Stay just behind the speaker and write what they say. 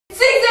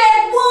Zig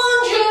Zag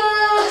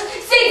Wanderer,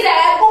 Zig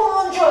Zag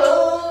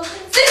Wanderer,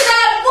 Zig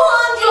Zag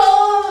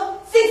Wanderer,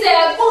 Zig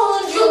Zag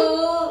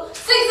Wanderer,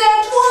 Zig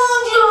Zag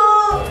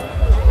Wanderer.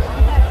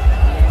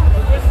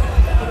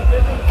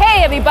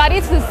 Hey everybody,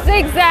 it's the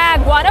Zig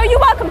Zag Wanderer. Oh, you're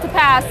welcome to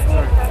pass.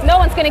 No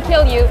one's gonna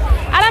kill you.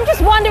 And I'm just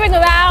wandering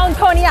around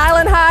Coney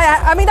Island High.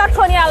 I mean, not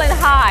Coney Island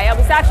High. I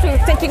was actually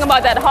thinking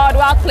about that hard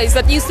rock place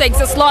that used to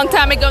exist a long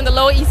time ago on the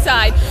Lower East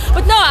Side.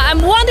 But no, I'm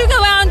wandering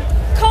around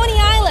Coney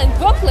Island,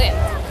 Brooklyn.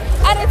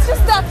 And it's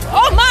just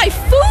oh my,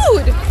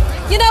 food!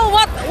 You know,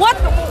 what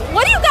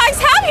do you guys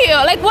have here?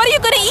 Like, what are you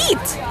gonna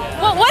eat?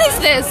 What is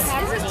this?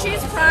 This is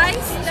cheese fries.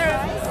 They're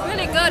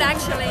really good,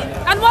 actually.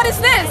 And what is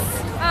this?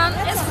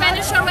 It's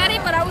finished already,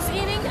 but I was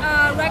eating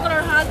a regular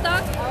hot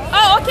dog.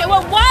 Oh, okay.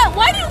 Well,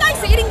 why do you guys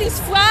eating these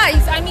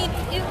fries? I mean,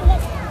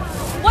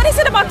 what is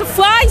it about the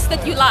fries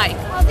that you like?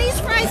 Well, these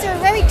fries are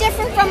very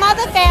different from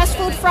other fast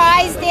food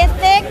fries. They're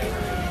thick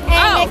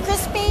and they're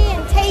crispy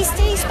and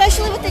tasty,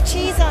 especially with the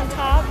cheese on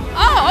top.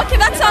 Oh, okay,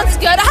 that sounds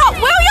good.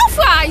 Where are your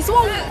fries?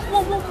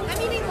 I'm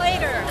eating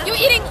later. You're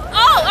eating?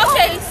 Oh,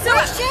 okay. So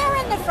we're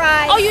sharing the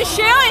fries. Oh, you're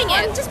sharing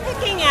it. I'm just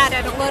picking at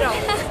it a little.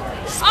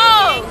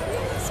 Oh,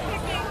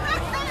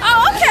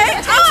 okay.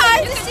 All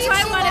right. You can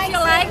try one if you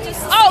like.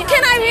 Oh,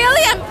 can I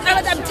really?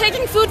 I'm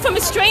taking food from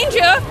a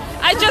stranger.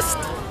 I just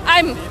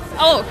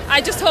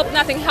hope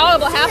nothing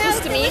horrible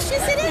happens to me.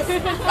 Delicious it is.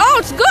 Oh,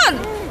 it's good.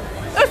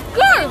 It's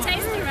good.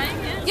 Tasty, right?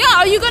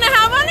 Yeah, are you gonna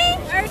have any?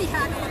 I already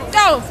had a little.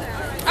 Oh,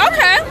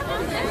 okay.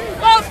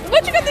 Well,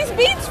 where'd you get these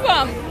beads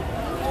from?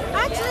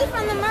 Actually,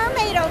 from the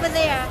mermaid over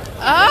there.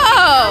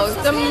 Oh,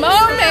 the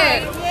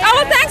mermaid. Yeah. Oh,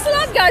 well, thanks a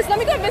lot, guys. Let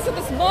me go visit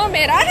this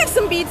mermaid. I have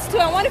some beads too.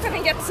 I wonder if I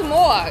can get some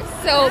more.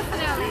 So,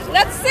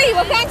 let's see.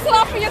 Well, thanks a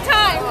lot for your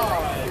time.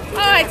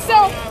 All right,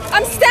 so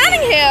I'm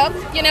standing here,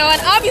 you know, and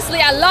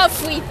obviously I love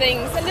free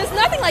things, and there's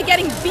nothing like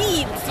getting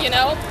beads, you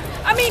know.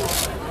 I mean,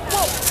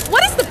 well,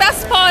 what is the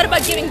best part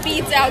about giving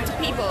beads out to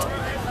people?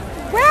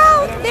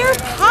 Well, they're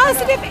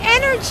positive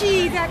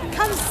energy that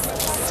comes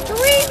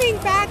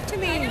streaming back to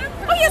me.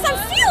 Oh yes, I'm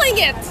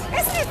feeling it.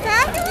 Isn't it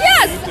fabulous?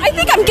 Yes, I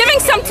think I'm giving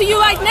some to you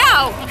right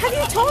now. Have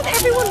you told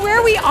everyone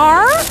where we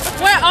are?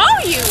 Where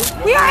are you?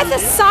 We are at the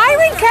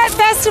Siren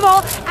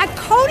Festival at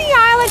Coney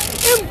Island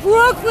in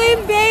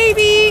Brooklyn,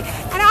 baby.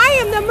 And I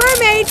am the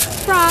mermaid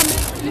from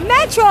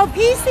Metro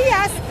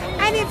PCS.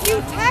 And if you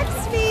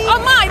text me...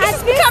 Oh my, this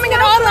is becoming an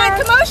online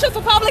commercial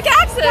for public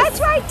access. That's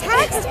right,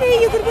 text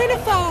me, you can win a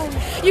phone.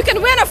 You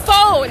can win a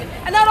phone.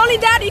 And not only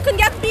that, you can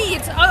get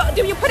beads.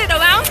 Do you put it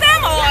around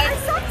them or? Yeah,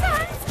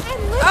 sometimes. And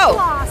lip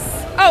gloss.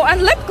 Oh,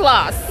 and lip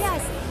gloss.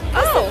 Yes.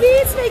 The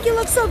beads make you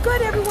look so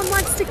good, everyone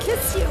wants to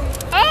kiss you.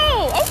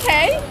 Oh,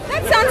 okay.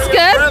 That sounds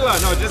good.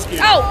 No, just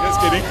kidding. Oh.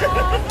 Just kidding.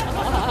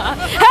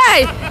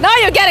 Hey, now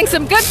you're getting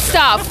some good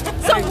stuff.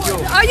 So,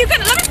 are you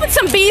gonna? Let me put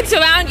some beads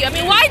around you. I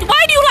mean, why do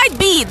you like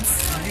beads?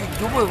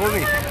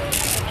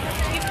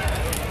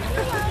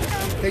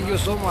 Thank you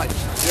so much.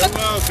 You're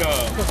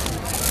welcome.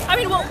 I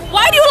mean, well,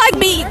 why do you like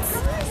beads?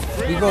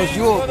 Because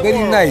you're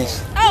very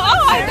nice.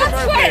 Oh,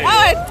 that's great. All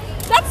right,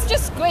 that's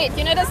just great.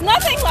 You know, there's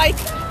nothing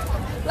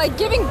like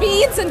giving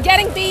beads and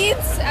getting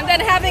beads and then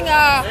having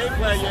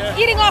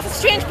eating off of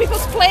strange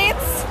people's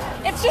plates.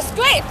 It's just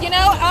great, you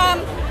know.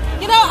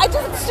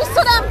 It's just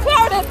so damn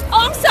crowded.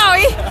 Oh, I'm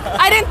sorry.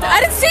 I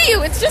didn't see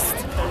you. It's so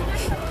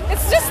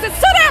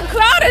damn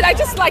crowded. I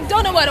just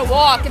don't know where to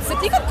walk. You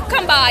can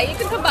come by. You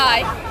can come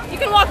by. You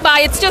can walk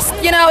by. It's just,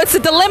 you know, it's a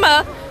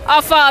dilemma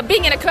of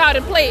being in a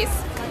crowded place.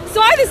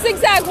 So I, the Zig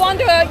Zag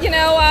Wanderer, you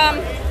know,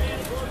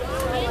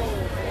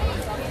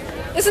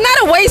 isn't that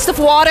a waste of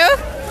water?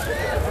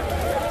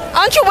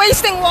 Aren't you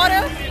wasting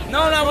water?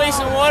 No, I'm not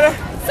wasting water.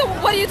 So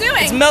what are you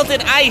doing? It's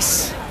melted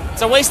ice.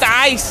 It's a waste of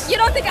ice. You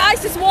don't think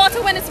ice is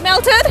water when it's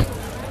melted?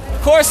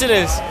 Of course it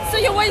is. So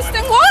you're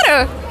wasting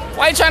water.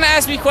 Why are you trying to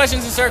ask me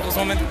questions in circles,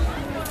 woman?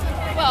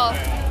 Well,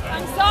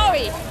 I'm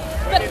sorry.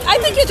 But I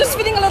think you're just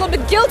feeling a little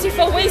bit guilty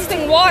for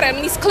wasting water. I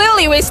mean, he's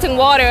clearly wasting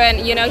water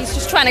and, you know, he's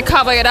just trying to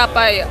cover it up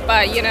by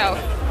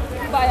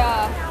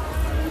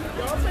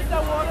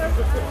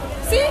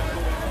See?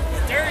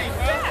 It's dirty,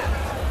 bro.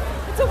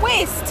 Yeah. It's a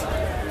waste.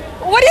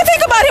 What do you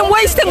think about him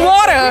wasting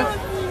water?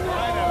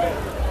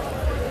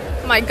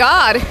 My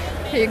God,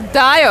 he'd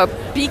die or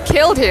be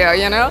killed here,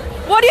 you know?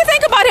 What do you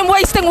think about him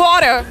wasting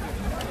water?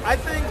 I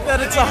think that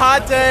it's a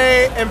hot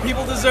day and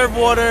people deserve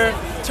water.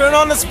 Turn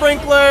on the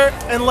sprinkler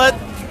and let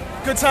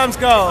good times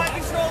go. If I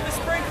control the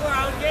sprinkler,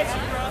 I'll get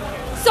you,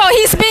 bro. So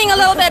he's being a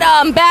little bit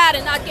bad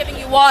and not giving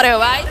you water,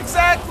 right?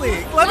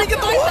 Exactly. Let me get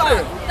the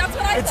water. That's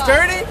what I It's thought.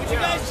 dirty? Would you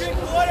guys drink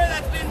water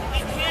that's been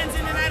hands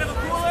in and out of a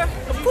cooler?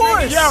 Of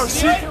course.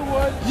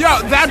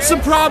 Yo, that's the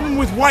problem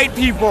with white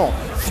people.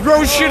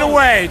 Throw shit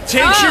away.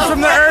 Take shit from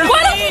the earth.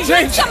 Why don't you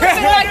drink some of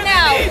it right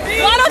now?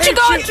 Why don't you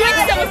go and drink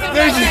some of it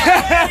right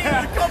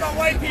now?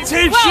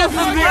 Take shit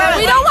from the earth.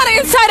 We don't want to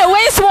incite a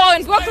waste war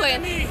in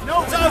Brooklyn.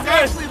 No, it's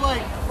actually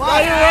like,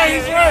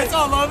 it's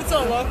all love, it's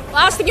all love.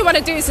 Last thing you want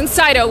to do is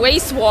incite a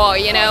waste war,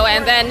 you know,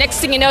 and then next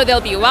thing you know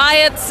there'll be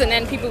riots and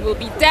then people will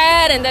be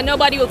dead and then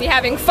nobody will be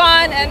having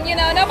fun and, you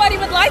know, nobody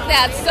would like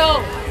that.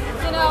 So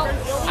you know,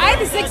 I'm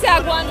the Zig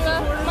Zag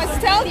Wanderer,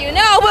 must tell you.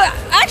 No, but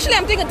actually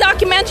I'm doing a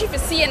documentary for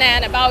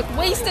CNN about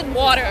wasted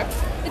water.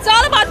 It's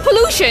all about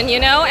pollution, you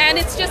know, and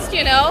it's just,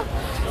 you know,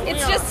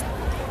 it's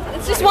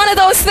just one of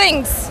those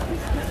things.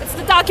 It's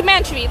the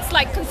documentary. It's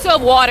like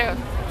conserve water.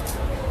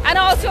 And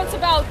also it's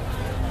about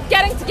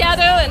getting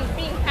together and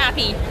being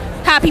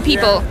happy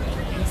people.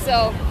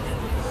 So,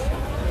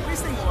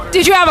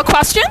 did you have a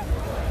question?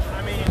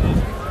 I mean,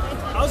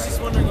 I was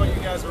just wondering what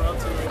you guys were up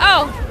to.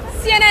 Oh,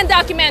 CNN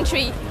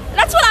documentary.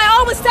 That's what I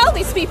always tell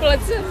these people.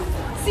 It's a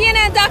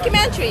CNN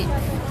documentary.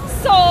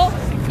 So,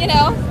 you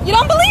know, you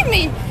don't believe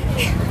me.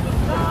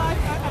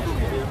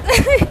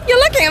 You're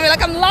looking at me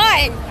like I'm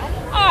lying.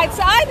 Alright,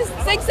 so I'm the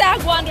Zig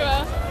Zag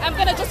Wanderer. I'm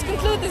gonna just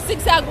conclude the Zig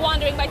Zag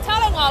Wandering by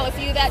telling all of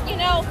you that,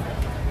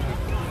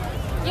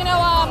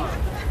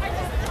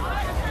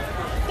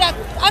 that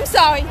I'm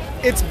sorry.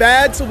 It's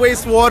bad to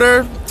waste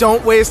water.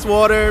 Don't waste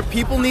water.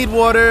 People need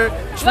water.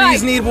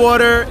 Trees need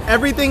water.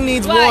 Everything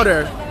needs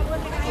water.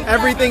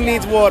 Everything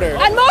needs water.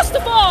 And most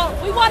of all,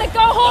 we want to go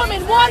home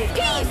in one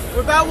piece.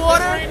 Without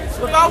water,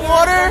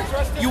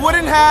 you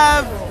wouldn't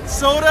have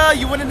soda,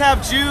 you wouldn't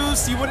have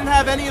juice, you wouldn't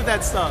have any of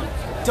that stuff.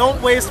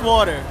 Don't waste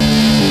water.